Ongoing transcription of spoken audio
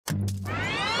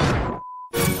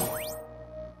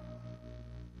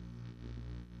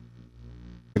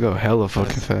go hella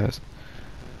fucking fast.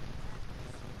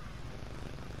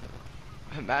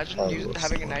 Imagine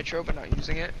having a nitro but not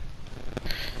using it.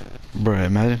 Bruh,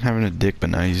 imagine having a dick but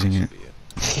not using it.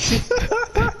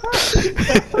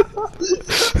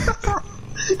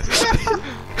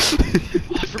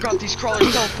 I forgot these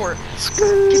crawlers teleport.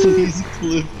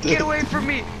 Get away from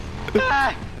me!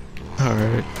 Ah!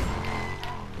 Alright.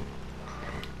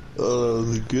 Oh, that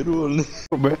was a good one.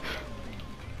 Oh, bruh.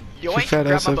 Yo, Get fat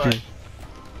ass up here.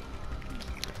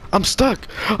 I'm stuck!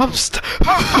 I'm stuck!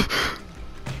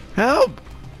 Help!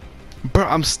 Bro,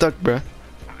 I'm stuck, bruh.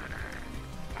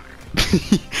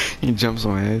 He jumps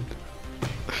on my head.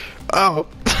 Oh!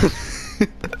 You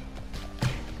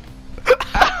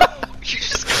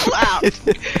just clapped!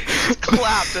 You just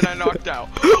clapped and I knocked out.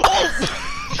 Oh!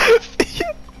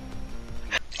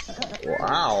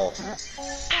 Wow.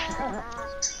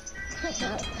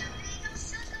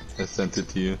 I sent it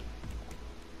to you.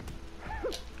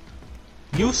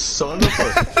 You son of a...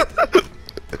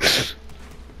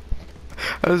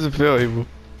 How does it feel, Abel?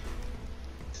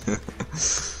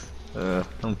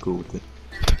 I'm cool with it.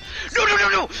 No, no, no,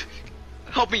 no!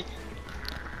 Help me!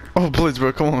 Oh, please,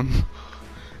 bro, come on.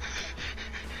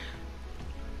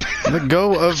 Let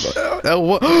go of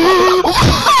L1.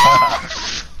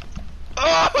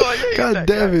 Oh, God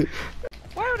damn it.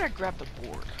 Why would I grab the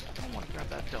board? I don't want to grab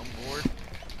that dumb board.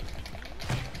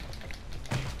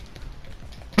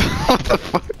 What the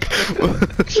fuck?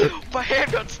 My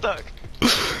hand got stuck.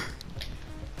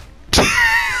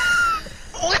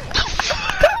 What the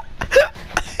fuck?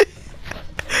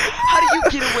 How do you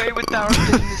get away without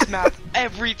getting this map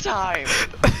every time?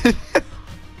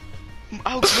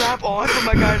 I'll grab on, but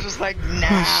my guy's just like, nah,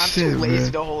 I'm too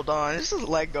lazy to hold on. Just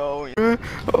let go.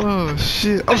 Oh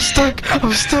shit, I'm stuck!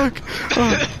 I'm stuck!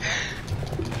 Oh.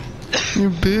 You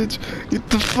bitch! Get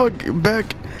the fuck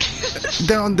back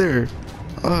down there!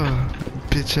 Oh,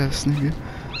 bitch ass nigga.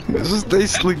 Just stay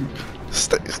asleep.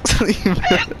 Stay asleep.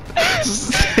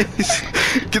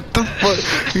 Get the fuck.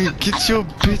 Get your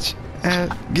bitch ass.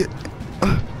 Get the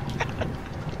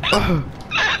fuck.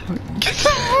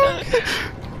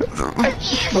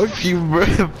 Fuck you, bro.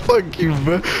 Fuck you,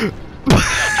 bro.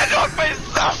 I knocked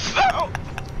myself out.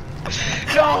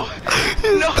 No.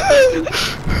 No.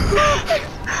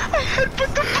 I had put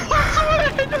the boards away.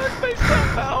 I knocked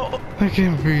myself out. I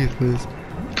can't breathe, Liz.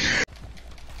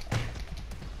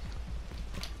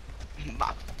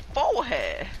 My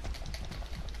forehead.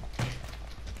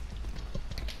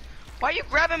 Why are you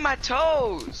grabbing my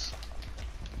toes?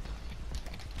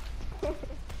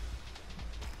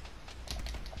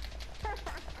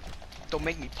 Don't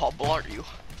make me Paul Blart you.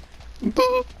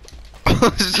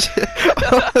 Oh shit.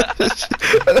 Oh, shit.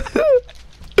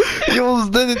 You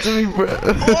almost did it to me, bro.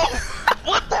 Oh,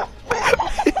 what the fuck?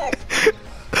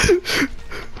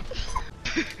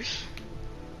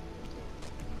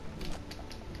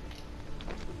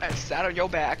 I sat on your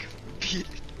back.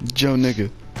 Joe nigga.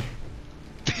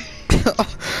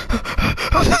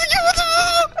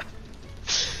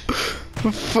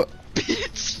 Fuck.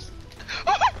 Bitch.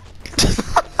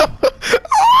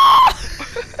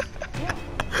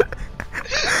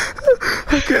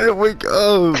 I can't wake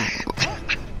up.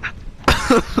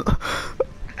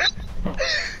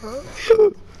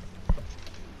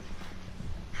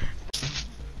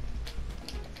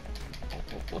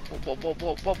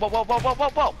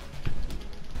 Whoa.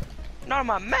 Not on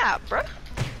my map, bruh.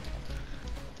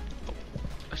 Oh,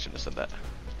 I shouldn't have said that.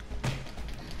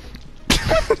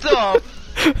 What the?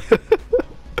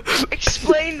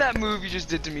 Explain that move you just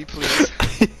did to me, please.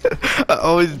 I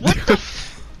always What do. the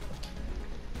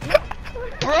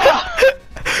bruh!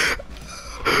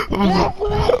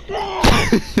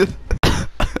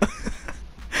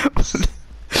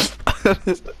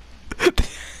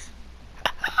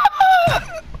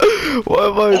 Why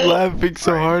am I laughing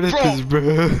so hard at this,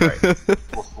 bro?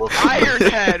 Iron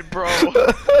Head, bro.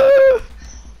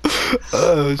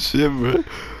 Oh shit, bro.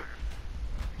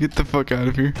 Get the fuck out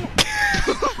of here.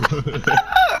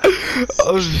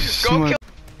 Oh shit. Go kill.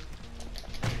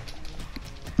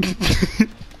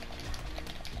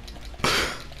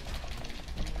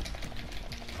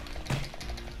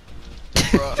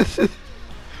 Bruh.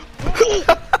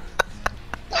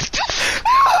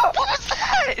 What was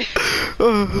that?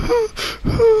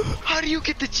 How do you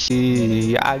get the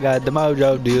I got the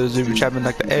mojo deals if you're trapping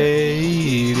like the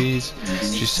 80s.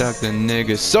 She sucked a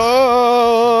nigga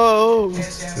so.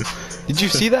 Did you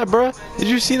see that, bruh? Did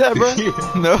you see that, bruh?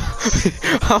 No.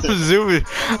 I'm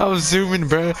zooming,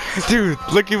 bruh. Dude,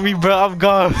 look at me, bruh. I'm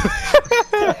gone.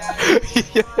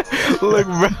 Yeah. Look,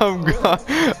 bruh, I'm gone.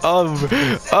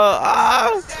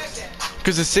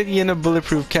 Cause the city in a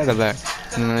bulletproof Cadillac.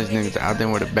 These niggas out there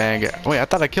with a bag. Wait, I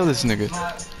thought I killed this nigga.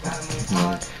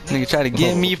 Nigga try to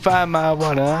get me 5 mile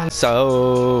water.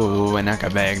 So, and I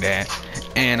can bag that.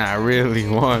 And I really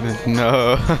wanna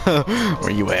know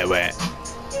where you at?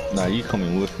 Nah, you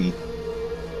coming with me.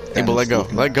 Abel, let go.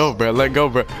 Let go, bro. Let go,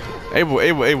 bro.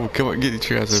 Abel, come on. Get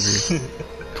your ass over here.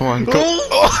 Come on, go.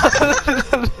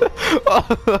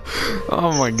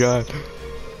 Oh my god.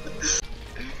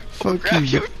 Fuck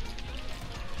you.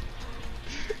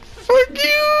 Fuck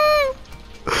you.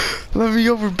 Let me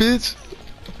over, bitch.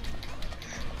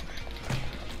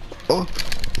 Oh.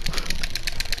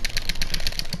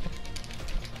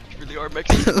 You really are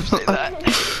Mexican to say that.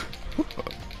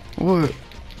 What?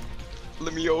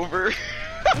 Let me over.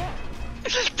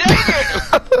 Dang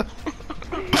it!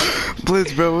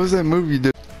 Blitz, bro, what was that movie you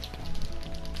did?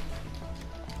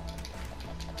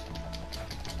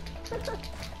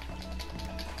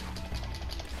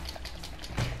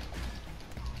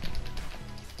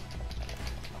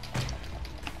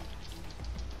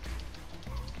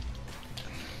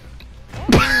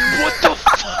 What the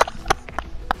fuck?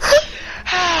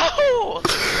 How?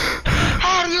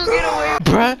 How do you get away?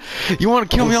 Bruh, you wanna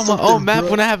kill me on my own map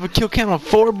when I have a kill count on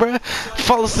 4, bruh?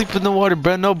 Fall asleep in the water,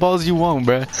 bruh. No balls you won't,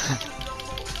 bruh.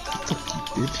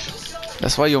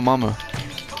 That's why your mama.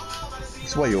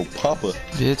 That's why your papa.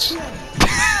 Bitch.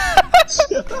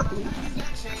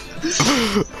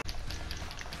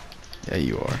 Yeah,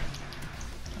 you are.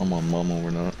 On my mama,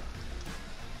 we're not.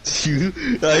 You,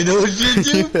 I know what you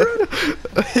do, bro.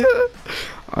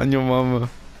 On your mama.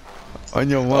 On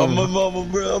your On mama. my mama,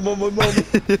 bro. I'm on my mama.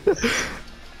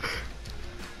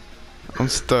 I'm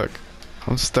stuck.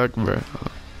 I'm stuck, bro.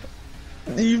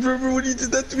 Do you remember when you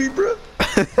did that to me, bro?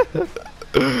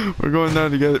 We're going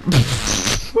down together.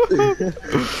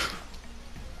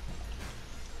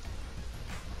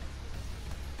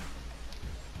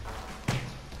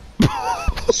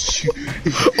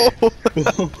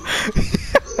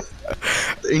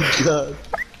 Thank God.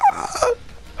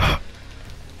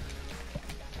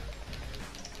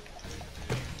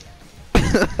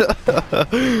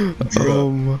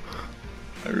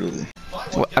 I really.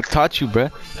 Well, I taught you,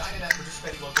 bruh.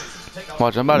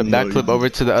 Watch, I'm about to backflip over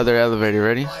to the other elevator.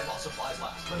 Ready?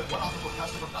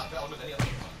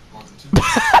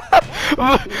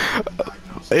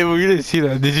 Hey, well, you didn't see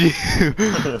that, did you?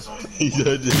 He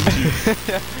did.